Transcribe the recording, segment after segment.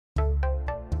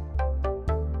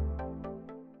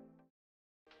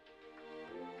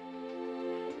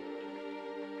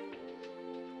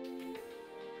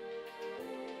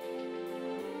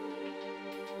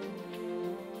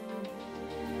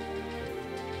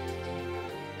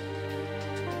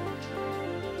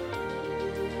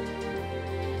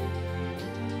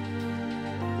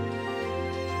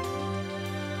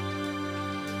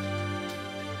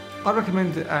I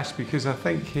recommend Ash because I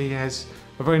think he has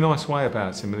a very nice way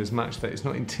about him, and as much that it's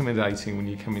not intimidating when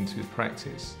you come into his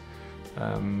practice.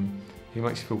 He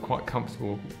makes you feel quite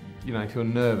comfortable. You know, if you're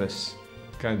nervous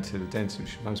going to the dentist,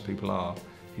 which most people are,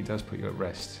 he does put you at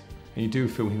rest. And you do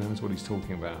feel he knows what he's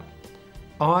talking about.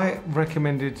 I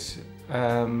recommended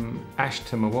Ash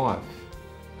to my wife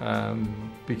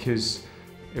because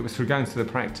it was through going to the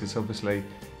practice, obviously,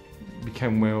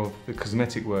 became aware of the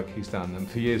cosmetic work he's done. And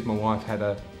for years my wife had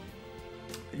a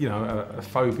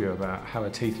phobia about how her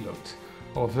teeth looked,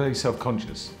 or very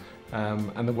self-conscious.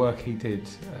 And the work he did,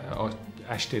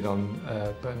 Ash did on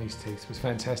Bernie's teeth was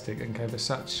fantastic and gave her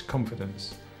such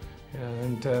confidence.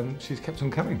 And she's kept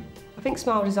on coming. I think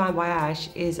Smile Design by Ash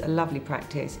is a lovely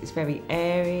practice. It's very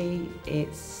airy.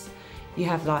 You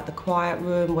have like the quiet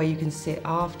room where you can sit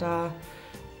after.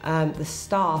 The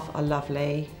staff are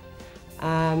lovely.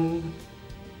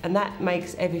 And that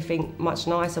makes everything much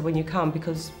nicer when you come,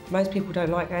 because most people don't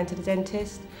like going to the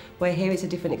dentist, where here it's a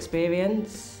different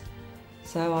experience.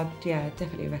 So I'd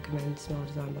definitely recommend Smile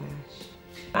Design by Ash.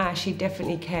 Ash, he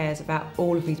definitely cares about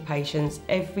all of his patients.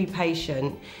 Every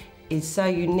patient is so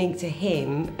unique to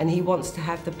him, and he wants to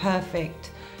have the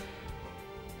perfect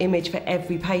image for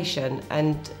every patient.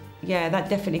 And yeah, that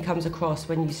definitely comes across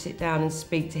when you sit down and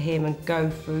speak to him and go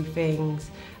through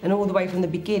things, and all the way from the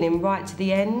beginning right to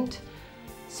the end.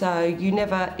 So you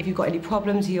never, if you've got any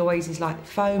problems, he always is like,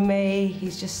 phone me.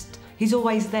 He's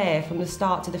always there from the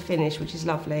start to the finish, which is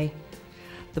lovely.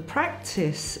 The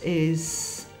practice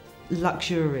is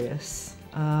luxurious,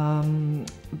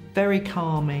 very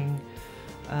calming,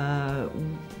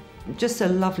 just a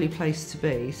lovely place to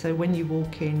be. So when you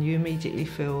walk in, you immediately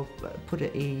feel put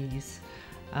at ease.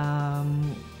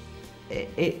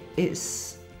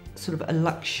 It's sort of a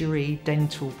luxury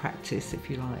dental practice, if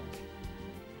you like.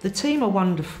 The team are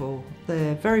wonderful.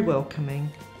 They're very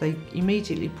welcoming. They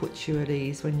immediately put you at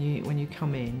ease when you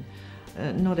come in.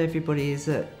 Not everybody is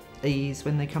at ease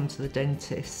when they come to the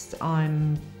dentist.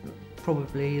 I'm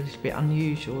probably a little bit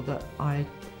unusual that I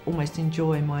almost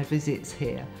enjoy my visits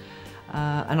here.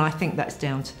 And I think that's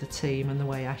down to the team and the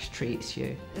way Ash treats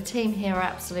you. The team here are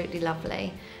absolutely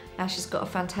lovely. Ash has got a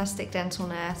fantastic dental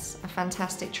nurse, a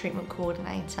fantastic treatment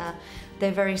coordinator.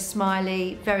 They're very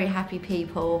smiley, very happy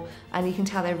people, and you can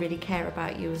tell they really care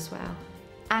about you as well.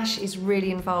 Ash is really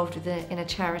involved in a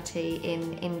charity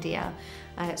in India.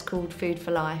 It's called Food for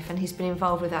Life, and he's been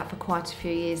involved with that for quite a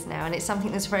few years now, and it's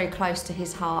something that's very close to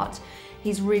his heart.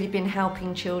 He's really been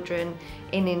helping children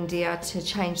in India to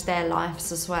change their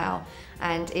lives as well,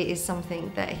 and it is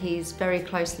something that he's very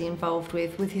closely involved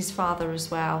with his father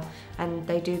as well, and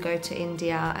they do go to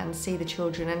India and see the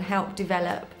children and help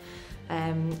develop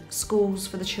schools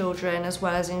for the children, as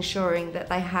well as ensuring that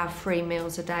they have free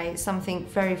meals a day. It's something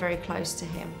very, very close to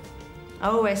him. I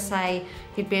always say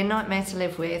he'd be a nightmare to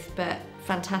live with, but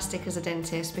fantastic as a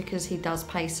dentist because he does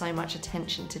pay so much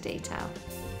attention to detail.